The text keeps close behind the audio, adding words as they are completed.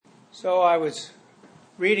So I was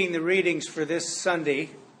reading the readings for this Sunday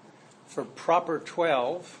for Proper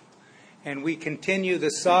 12, and we continue the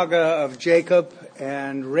saga of Jacob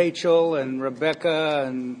and Rachel and Rebekah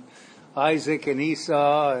and Isaac and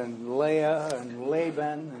Esau and Leah and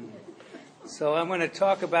Laban. And so I'm going to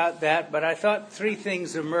talk about that, but I thought three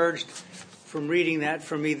things emerged from reading that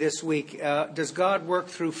for me this week. Does God work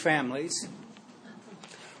through families?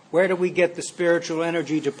 Where do we get the spiritual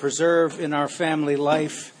energy to preserve in our family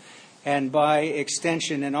life? And by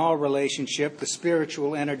extension in all relationship, the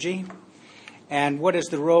spiritual energy. And what is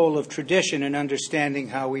the role of tradition in understanding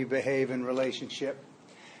how we behave in relationship?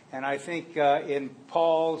 And I think in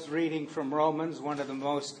Paul's reading from Romans, one of the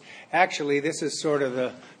most, actually this is sort of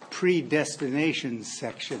the predestination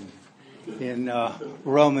section in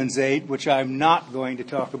Romans 8, which I'm not going to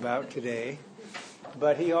talk about today.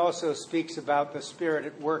 But he also speaks about the Spirit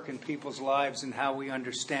at work in people's lives and how we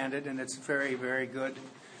understand it, and it's very, very good.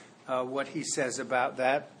 What he says about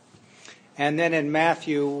that. And then in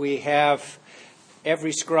Matthew we have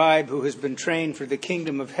every scribe who has been trained for the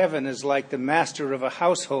kingdom of heaven is like the master of a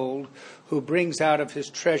household who brings out of his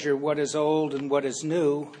treasure what is old and what is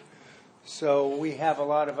new. So we have a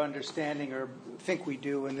lot of understanding, or think we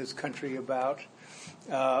do in this country, about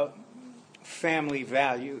family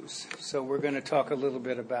values. So we're going to talk a little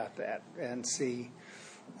bit about that and see,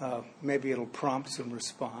 maybe it'll prompt some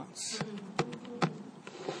response.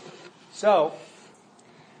 So,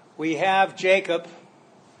 we have Jacob,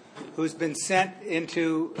 who's been sent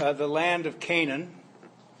into the land of Canaan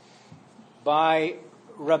by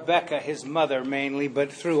Rebekah, his mother mainly,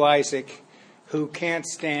 but through Isaac, who can't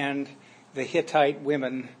stand the Hittite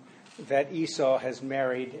women that Esau has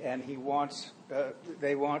married, and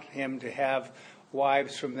they want him to have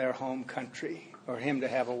wives from their home country, or him to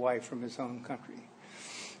have a wife from his home country.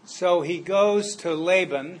 So he goes to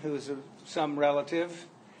Laban, who's some relative,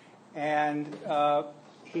 and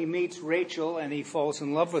he meets Rachel, and he falls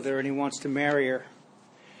in love with her, and he wants to marry her.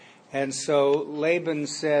 And so Laban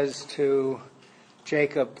says to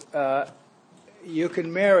Jacob, you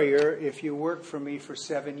can marry her if you work for me for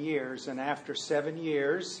 7 years, and after 7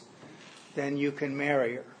 years, then you can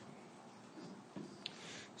marry her.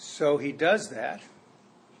 So he does that,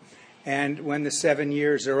 and when the 7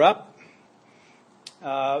 years are up,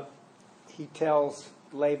 he tells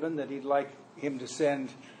Laban that he'd like him to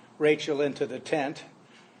send Rachel into the tent,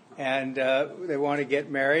 and they want to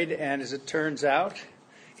get married. And as it turns out,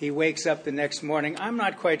 he wakes up the next morning. I'm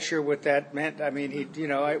not quite sure what that meant. I mean,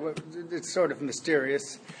 it's sort of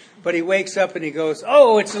mysterious. But he wakes up and he goes,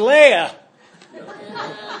 "Oh, it's Leah."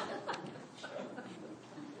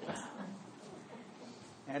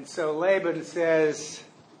 And so Laban says,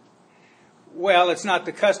 "Well, it's not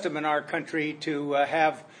the custom in our country to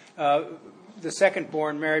have the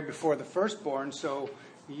second-born married before the firstborn, so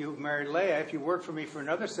you married Leah. If you work for me for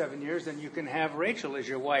another 7 years, then you can have Rachel as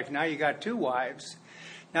your wife. Now you got 2 wives."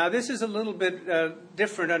 Now this is a little bit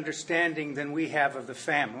different understanding than we have of the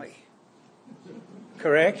family.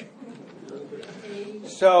 Correct?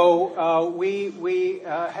 So we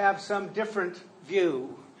have some different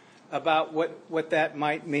view about what that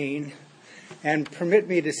might mean. And permit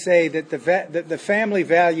me to say that the family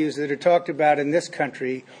values that are talked about in this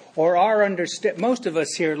country, or most of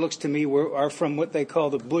us here, it looks to me, are from what they call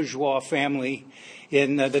the bourgeois family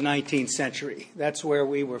in the 19th century. That's where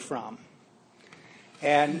we were from.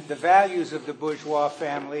 And the values of the bourgeois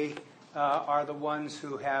family are the ones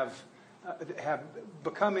who have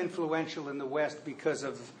become influential in the West because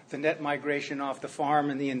of the net migration off the farm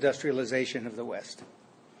and the industrialization of the West.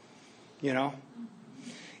 You know?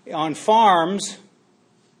 On farms,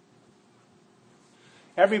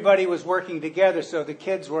 everybody was working together, so the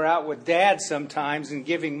kids were out with dad sometimes and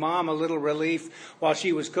giving mom a little relief while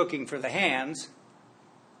she was cooking for the hands.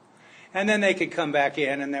 And then they could come back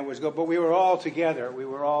in and but we were all together. We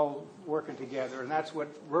were all working together, and that's what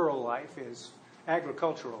rural life is,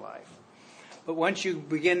 agricultural life. But once you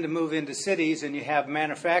begin to move into cities and you have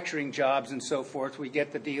manufacturing jobs and so forth, we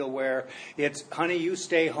get the deal where it's, honey, you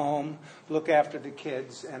stay home, look after the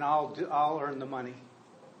kids, and I'll earn the money.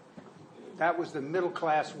 That was the middle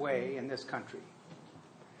class way in this country.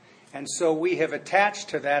 And so we have attached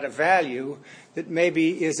to that a value that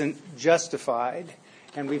maybe isn't justified.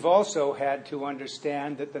 And we've also had to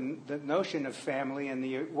understand that the notion of family and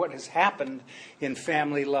what has happened in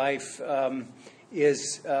family life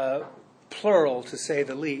is plural, to say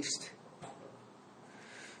the least.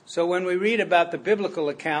 So when we read about the biblical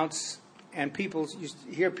accounts, and you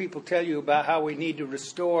hear people tell you about how we need to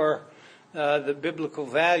restore the biblical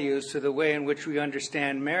values to the way in which we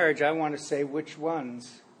understand marriage, I want to say which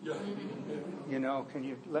ones. Can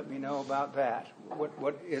you let me know about that?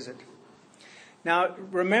 What is it? Now,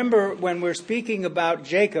 remember, when we're speaking about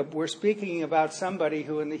Jacob, we're speaking about somebody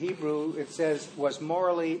who in the Hebrew, it says, was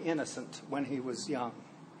morally innocent when he was young.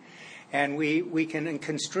 And we can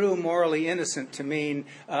construe morally innocent to mean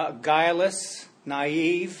guileless,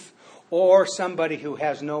 naive, or somebody who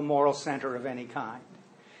has no moral center of any kind.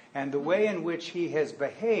 And the way in which he has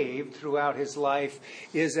behaved throughout his life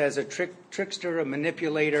is as a trickster, a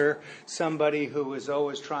manipulator, somebody who is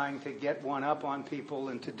always trying to get one up on people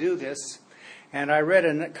and to do this. And I read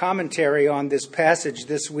a commentary on this passage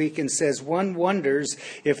this week and says, one wonders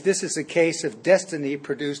if this is a case of destiny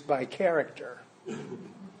produced by character.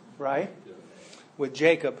 Right? With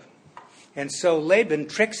Jacob. And so Laban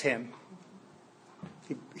tricks him.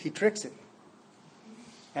 He tricks him.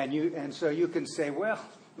 And so you can say, well,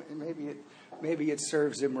 maybe it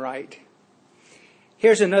serves him right.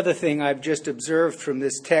 Here's another thing I've just observed from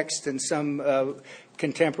this text, and some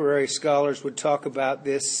contemporary scholars would talk about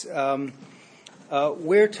this.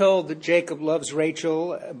 We're told that Jacob loves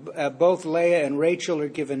Rachel. Both Leah and Rachel are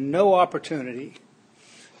given no opportunity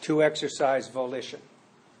to exercise volition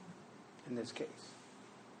in this case.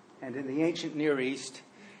 And in the ancient Near East,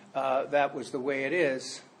 that was the way it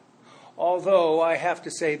is. Although I have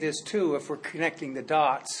to say this too, if we're connecting the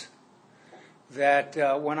dots, that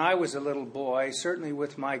when I was a little boy, certainly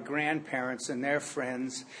with my grandparents and their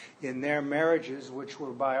friends, in their marriages, which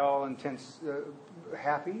were by all intents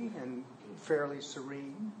happy and fairly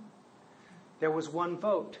serene, there was one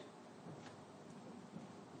vote.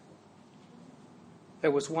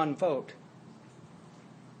 There was one vote.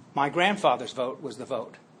 My grandfather's vote was the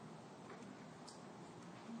vote.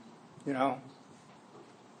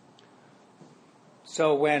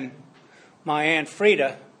 So when my Aunt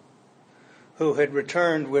Frida, who had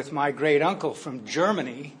returned with my great uncle from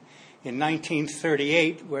Germany in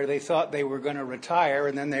 1938, where they thought they were going to retire,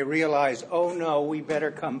 and then they realized, oh no, we better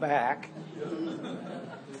come back.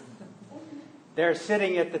 They're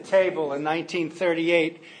sitting at the table in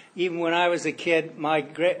 1938. Even when I was a kid, my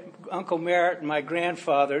Uncle Merritt and my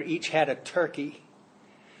grandfather each had a turkey.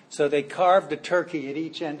 So they carved a turkey at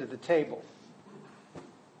each end of the table.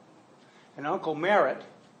 And Uncle Merritt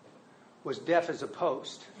was deaf as a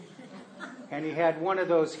post. And he had one of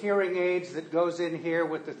those hearing aids that goes in here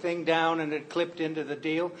with the thing down and it clipped into the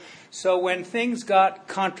deal. So when things got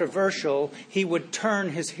controversial, he would turn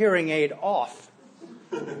his hearing aid off.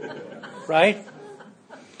 Right?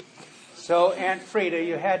 So Aunt Frida,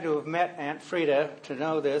 you had to have met Aunt Frida to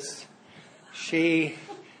know this. She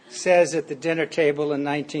says at the dinner table in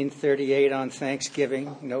 1938 on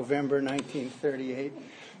Thanksgiving, November 1938,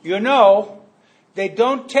 they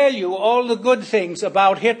don't tell you all the good things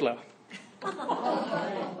about Hitler.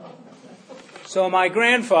 So my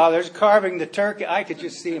grandfather's carving the turkey. I could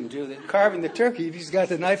just see him do that. Carving the turkey. He's got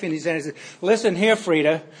the knife in his hand. He says, listen here,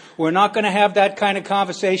 Frida. We're not going to have that kind of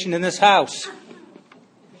conversation in this house.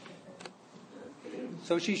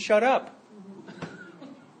 So she shut up.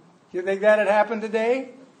 You think that had happened today?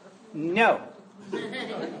 No.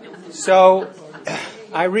 So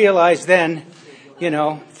I realized then,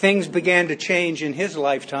 things began to change in his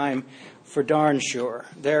lifetime for darn sure.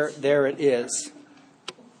 There it is.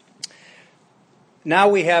 Now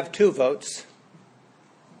we have 2 votes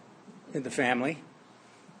in the family,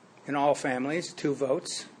 in all families, 2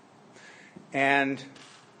 votes. And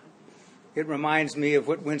it reminds me of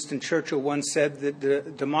what Winston Churchill once said,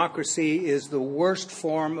 that democracy is the worst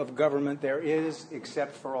form of government there is,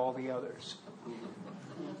 except for all the others.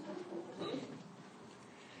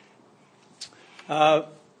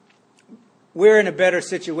 We're in a better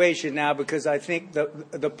situation now because I think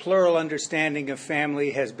the plural understanding of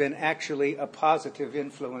family has been actually a positive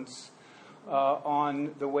influence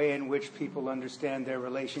on the way in which people understand their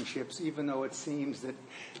relationships, even though it seems that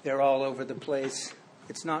they're all over the place.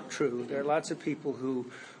 It's not true. There are lots of people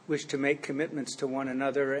who wish to make commitments to one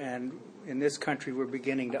another, and in this country we're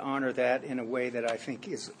beginning to honor that in a way that I think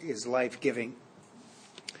is life-giving.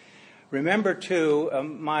 Remember, too,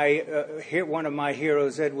 one of my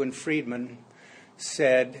heroes, Edwin Friedman,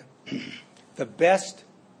 said, the best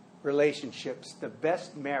relationships, the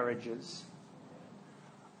best marriages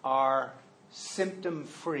are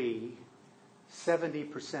symptom-free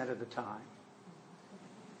 70% of the time.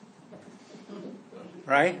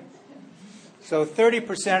 Right? So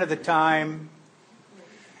 30% of the time,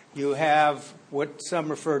 you have what some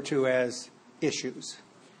refer to as issues.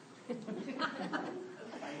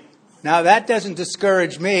 Now, that doesn't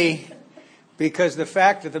discourage me, because the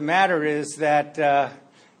fact of the matter is that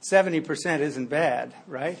 70% isn't bad,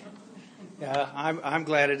 right? I'm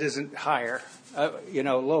glad it isn't higher,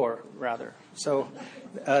 lower, rather. So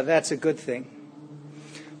that's a good thing.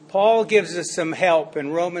 Paul gives us some help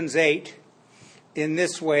in Romans 8 in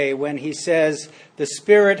this way when he says, "The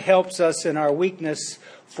Spirit helps us in our weakness,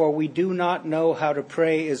 for we do not know how to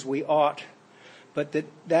pray as we ought. But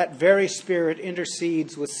that very Spirit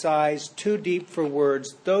intercedes with sighs too deep for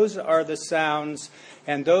words." Those are the sounds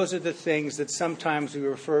and those are the things that sometimes we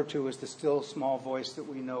refer to as the still small voice that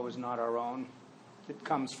we know is not our own. It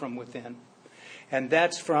comes from within. And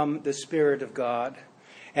that's from the Spirit of God.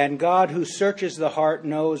 And God, who searches the heart,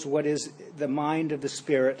 knows what is the mind of the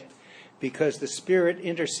Spirit, because the Spirit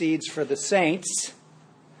intercedes for the saints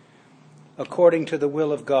according to the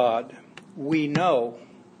will of God. We know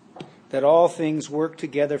that all things work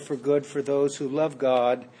together for good for those who love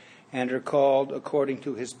God and are called according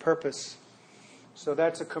to his purpose. So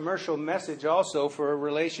that's a commercial message also for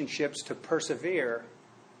relationships to persevere.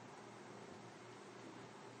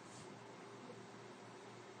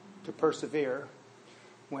 To persevere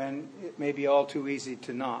when it may be all too easy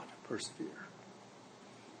to not persevere.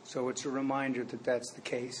 So it's a reminder that that's the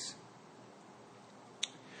case.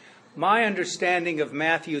 My understanding of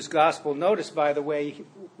Matthew's gospel, notice, by the way,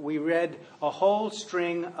 we read a whole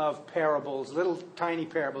string of parables, little tiny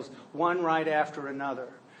parables, one right after another.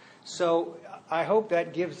 So I hope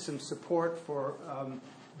that gives some support for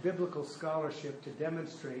biblical scholarship to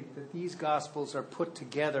demonstrate that these gospels are put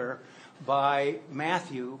together by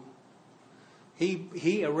Matthew.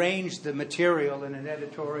 He arranged the material in an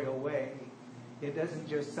editorial way. It isn't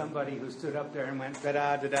just somebody who stood up there and went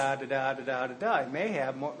da-da, da-da, da-da, da-da, da-da. It may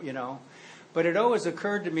have more, But it always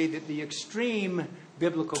occurred to me that the extreme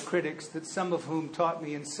biblical critics, that some of whom taught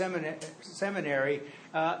me in seminary,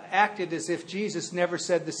 acted as if Jesus never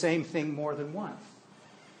said the same thing more than once.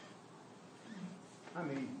 I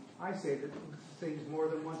mean, I say that things more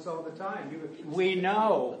than once all the time. We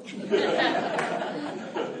know. We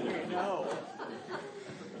know.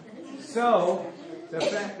 So, the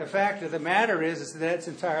fact of the matter is that it's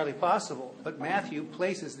entirely possible. But Matthew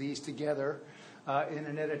places these together in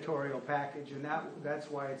an editorial package, and that's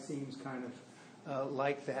why it seems kind of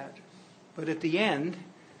like that. But at the end,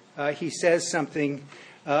 he says something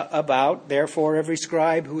about, "Therefore every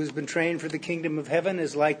scribe who has been trained for the kingdom of heaven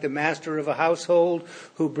is like the master of a household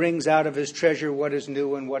who brings out of his treasure what is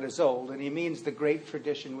new and what is old." And he means the great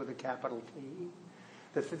tradition with a capital T.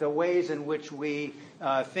 The ways in which we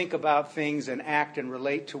think about things and act and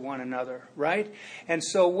relate to one another, right? And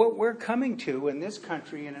so what we're coming to in this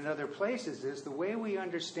country and in other places is the way we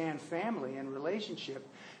understand family and relationship,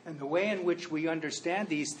 and the way in which we understand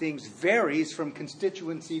these things varies from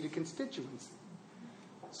constituency to constituency.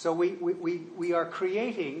 So we are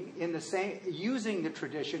creating using the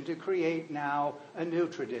tradition to create now a new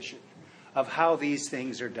tradition of how these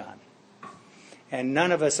things are done. And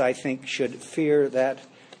none of us, I think, should fear that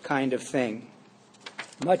kind of thing.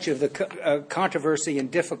 Much of the controversy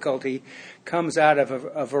and difficulty comes out of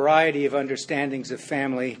a variety of understandings of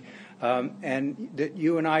family, and that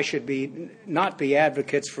you and I should not be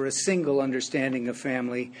advocates for a single understanding of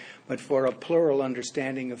family, but for a plural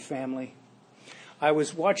understanding of family. I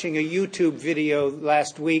was watching a YouTube video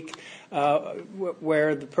last week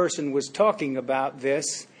where the person was talking about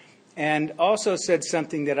this, and also said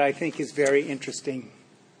something that I think is very interesting.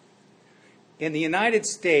 In the United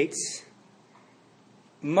States,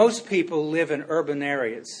 most people live in urban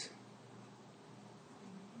areas.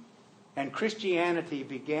 And Christianity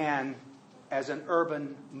began as an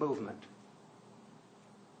urban movement.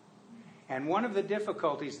 And one of the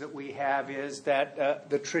difficulties that we have is that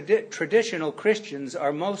the traditional Christians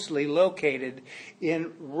are mostly located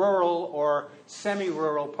in rural or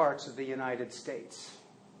semi-rural parts of the United States,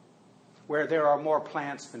 where there are more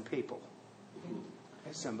plants than people,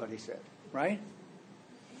 as somebody said, right?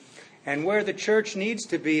 And where the church needs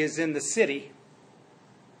to be is in the city.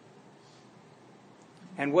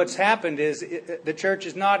 And what's happened is the church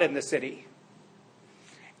is not in the city.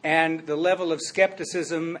 And the level of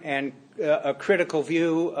skepticism and a critical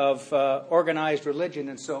view of organized religion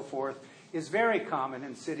and so forth is very common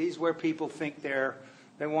in cities where people think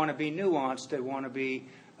they want to be nuanced, they want to be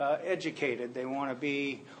educated, they want to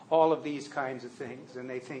be all of these kinds of things, and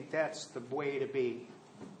they think that's the way to be.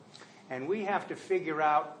 And we have to figure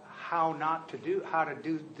out how to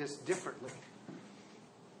do this differently,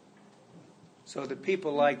 so that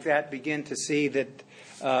people like that begin to see that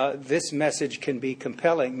this message can be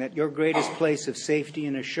compelling, that your greatest place of safety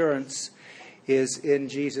and assurance is in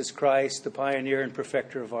Jesus Christ, the pioneer and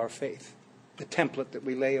perfecter of our faith, the template that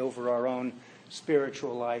we lay over our own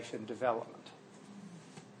spiritual life and development.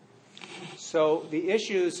 So the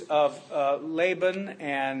issues of Laban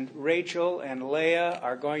and Rachel and Leah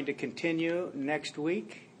are going to continue next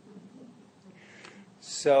week.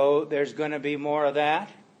 So there's going to be more of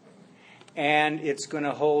that. And it's going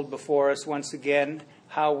to hold before us once again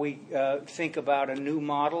how we think about a new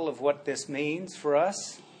model of what this means for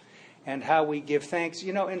us and how we give thanks.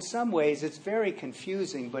 You know, in some ways it's very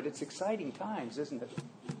confusing, but it's exciting times, isn't it?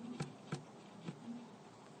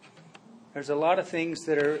 There's a lot of things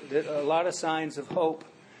that are a lot of signs of hope,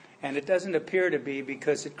 and it doesn't appear to be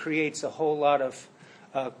because it creates a whole lot of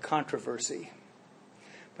controversy.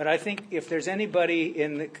 But I think if there's anybody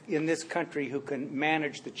in this country who can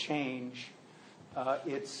manage the change,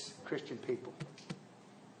 it's Christian people.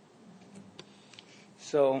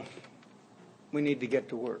 So we need to get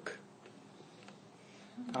to work.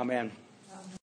 Amen.